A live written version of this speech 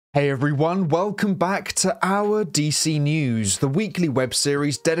Hey everyone, welcome back to our DC News, the weekly web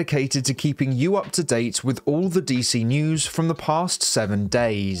series dedicated to keeping you up to date with all the DC news from the past 7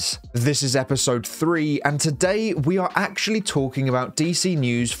 days. This is episode 3, and today we are actually talking about DC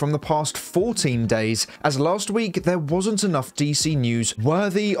news from the past 14 days, as last week there wasn't enough DC news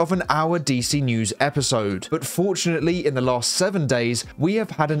worthy of an Our DC News episode. But fortunately, in the last 7 days, we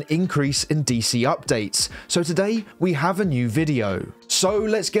have had an increase in DC updates, so today we have a new video. So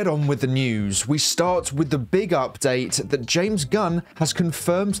let's get on with the news. We start with the big update that James Gunn has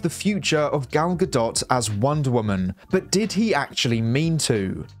confirmed the future of Gal Gadot as Wonder Woman. But did he actually mean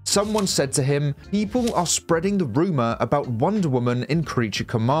to? Someone said to him, "People are spreading the rumor about Wonder Woman in Creature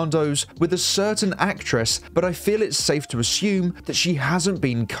Commandos with a certain actress, but I feel it's safe to assume that she hasn't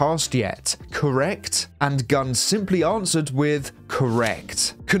been cast yet. Correct?" And Gunn simply answered with,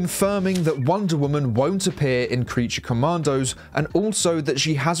 "Correct," confirming that Wonder Woman won't appear in Creature Commandos and also that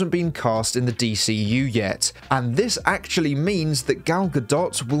she hasn't been cast in the DCU yet. And this actually means that Gal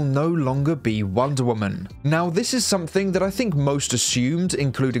Gadot will no longer be Wonder Woman. Now, this is something that I think most assumed,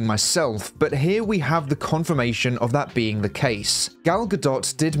 including myself, but here we have the confirmation of that being the case. Gal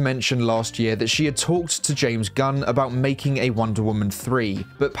Gadot did mention last year that she had talked to James Gunn about making a Wonder Woman 3,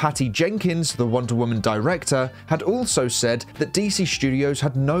 but Patty Jenkins, the Wonder Woman director, had also said that DC Studios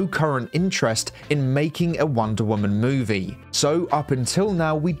had no current interest in making a Wonder Woman movie. So up until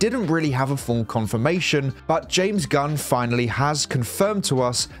now, we didn't really have a full confirmation, but James Gunn finally has confirmed to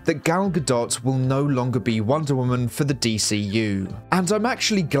us that Gal Gadot will no longer be Wonder Woman for the DCU. And I'm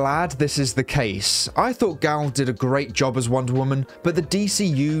actually glad this is the case. I thought Gal did a great job as Wonder Woman, but the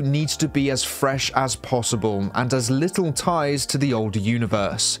DCU needs to be as fresh as possible and as little ties to the older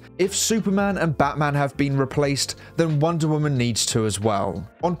universe. If Superman and Batman have been replaced, then Wonder Woman needs to as well.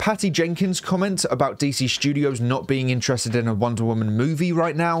 On Patty Jenkins' comment about DC Studios not being interested in a Wonder Woman movie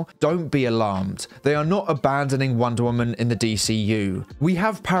right now, don't be alarmed. They are not abandoning Wonder Woman in the DCU. We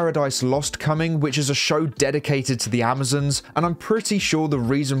have Paradise Lost coming, which is a show dedicated to the Amazons, and I'm pretty sure the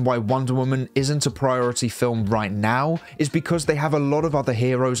reason why Wonder Woman isn't a priority film right now is because they have a lot of other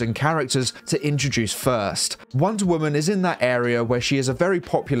heroes and characters to introduce first. Wonder Woman is in that area where she is a very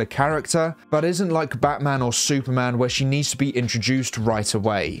popular character, but isn't like Batman or Superman where she needs to be introduced right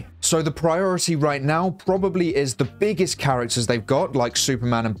away. So the priority right now probably is the biggest characters they've got, like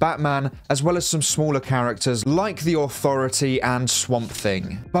Superman and Batman, as well as some smaller characters like the Authority and Swamp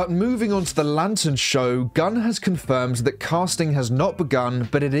Thing. But moving on to the Lantern show, Gunn has confirmed that casting has not begun,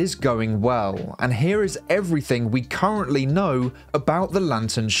 but it is going well. And here is everything we currently know about the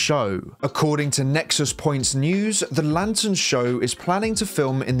Lantern show. According to Nexus Points News, the Lantern show is planning to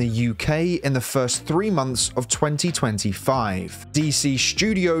film in the UK in the first 3 months of 2025. DC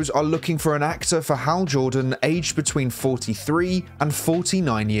Studios are looking for an actor for Hal Jordan aged between 43 and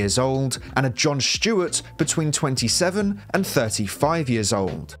 49 years old, and a John Stewart between 27 and 35 years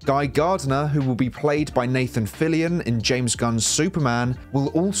old. Guy Gardner, who will be played by Nathan Fillion in James Gunn's Superman, will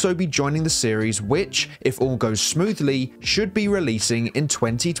also be joining the series, which, if all goes smoothly, should be releasing in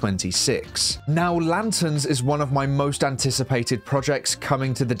 2026. Now, Lanterns is one of my most anticipated projects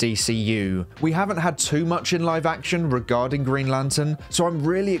coming to the DCU. We haven't had too much in live action regarding Green Lantern, so I'm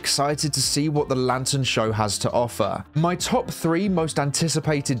really excited to see what the Lantern show has to offer. My top 3 most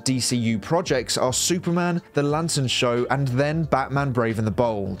anticipated DCU projects are Superman, the Lantern show, and then Batman Brave and the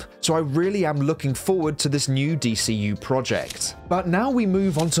Bold. So I really am looking forward to this new DCU project. But now we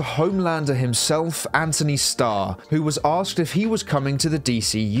move on to Homelander himself, Anthony Starr, who was asked if he was coming to the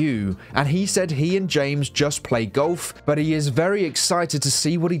DCU, and he said he and James just play golf, but he is very excited to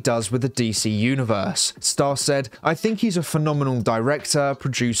see what he does with the DC universe. Starr said, "I think he's a phenomenal director,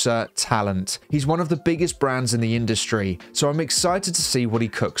 producer, talent. He's one of the biggest brands in the industry, so I'm excited to see what he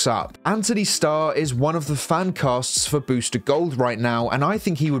cooks up." Anthony Starr is one of the fan casts for Booster Gold right now, and I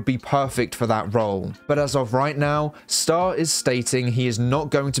think he would be perfect for that role. But as of right now, Starr is stating he is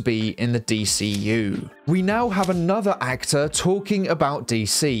not going to be in the DCU. We now have another actor talking about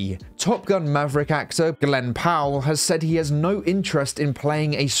DC. Top Gun Maverick actor Glenn Powell has said he has no interest in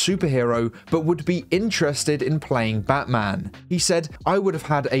playing a superhero, but would be interested in playing Batman. He said, "I would have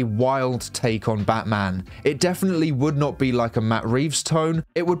had a wild take on Batman. It definitely would not be like a Matt Reeves tone.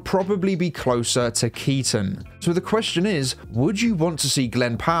 It would probably be closer to Keaton." So the question is, would you want to see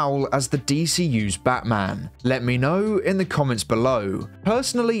Glenn Powell as the DCU's Batman? Let me know in the comments below.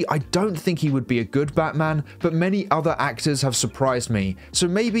 Personally, I don't think he would be a good Batman, but many other actors have surprised me, so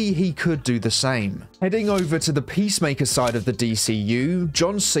maybe he could do the same. Heading over to the Peacemaker side of the DCU,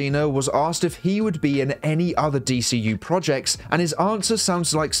 John Cena was asked if he would be in any other DCU projects, and his answer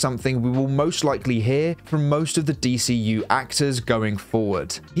sounds like something we will most likely hear from most of the DCU actors going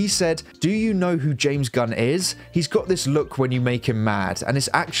forward. He said, "Do you know who James Gunn is? He's got this look when you make him mad, and it's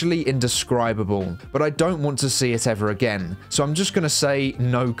actually indescribable, but I don't want to see it ever again, so I'm just gonna say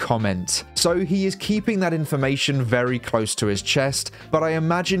no comment." So he is keeping that information very close to his chest, but I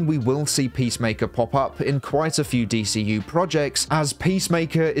imagine we will see Peacemaker pop up in quite a few DCU projects, as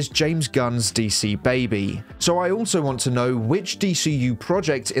Peacemaker is James Gunn's DC baby. So I also want to know, which DCU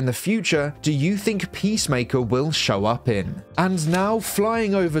project in the future do you think Peacemaker will show up in? And now,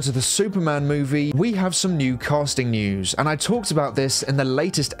 flying over to the Superman movie, we have some new casting news, and I talked about this in the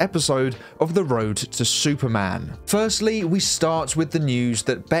latest episode of The Road to Superman. Firstly, we start with the news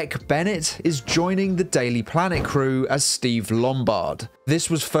that Beck Bennett is joining the Daily Planet crew as Steve Lombard. This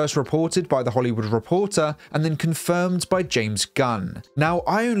was first reported by The Hollywood Reporter and then confirmed by James Gunn. Now,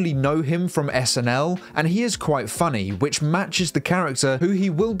 I only know him from SNL, and he is quite funny, which matches the character who he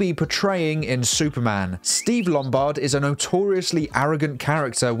will be portraying in Superman. Steve Lombard is a notoriously arrogant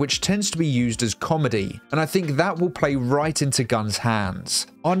character which tends to be used as comedy, and I think that will play right into Gunn's hands.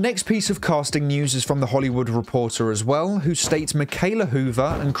 Our next piece of casting news is from The Hollywood Reporter as well, who states Michaela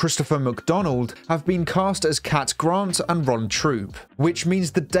Hoover and Christopher McDonald have been cast as Cat Grant and Ron Troop, which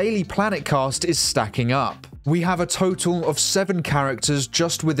means the Daily Planet cast is stacking up. We have a total of 7 characters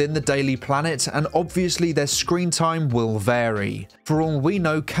just within the Daily Planet, and obviously their screen time will vary. For all we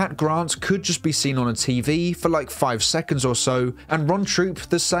know, Cat Grant could just be seen on a TV for like 5 seconds or so, and Ron Troop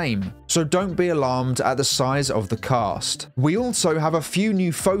the same. So don't be alarmed at the size of the cast. We also have a few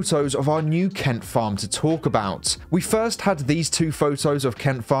new photos of our new Kent farm to talk about. We first had these 2 photos of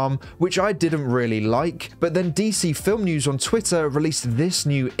Kent farm, which I didn't really like, but then DC Film News on Twitter released this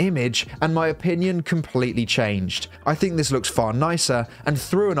new image, and my opinion completely changed. I think this looks far nicer, and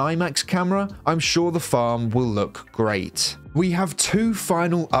through an IMAX camera, I'm sure the farm will look great. We have 2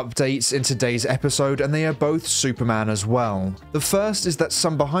 final updates in today's episode, and they are both Superman as well. The first is that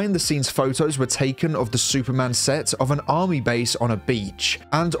some behind the scenes photos were taken of the Superman set of an army base on a beach,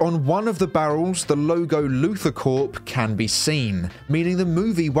 and on one of the barrels the logo Luthor Corp can be seen, meaning the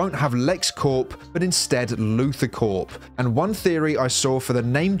movie won't have Lex Corp but instead Luthor Corp. And one theory I saw for the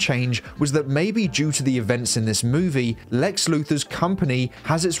name change was that maybe due to the events in this movie, Lex Luthor's company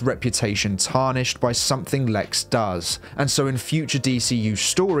has its reputation tarnished by something Lex does, and so in future DCU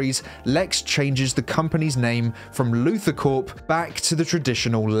stories, Lex changes the company's name from Luthor Corp back to the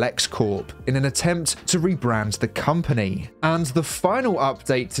traditional Lex Corp in an attempt to rebrand the company. And the final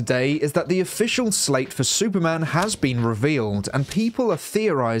update today is that the official slate for Superman has been revealed, and people are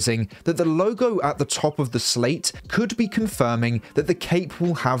theorizing that the logo at the top of the slate could be confirming that the cape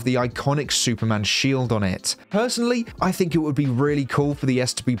will have the iconic Superman shield on it. Personally, I think it would be really cool for the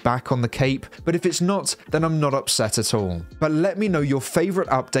S to be back on the cape, but if it's not, then I'm not upset at all. But let me know your favorite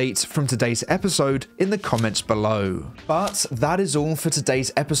update from today's episode in the comments below. But that is all for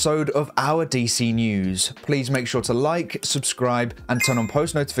today's episode of Our DC News. Please make sure to like, subscribe, and turn on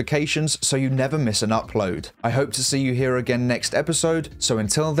post notifications so you never miss an upload. I hope to see you here again next episode, so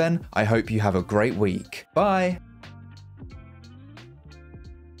until then, I hope you have a great week. Bye!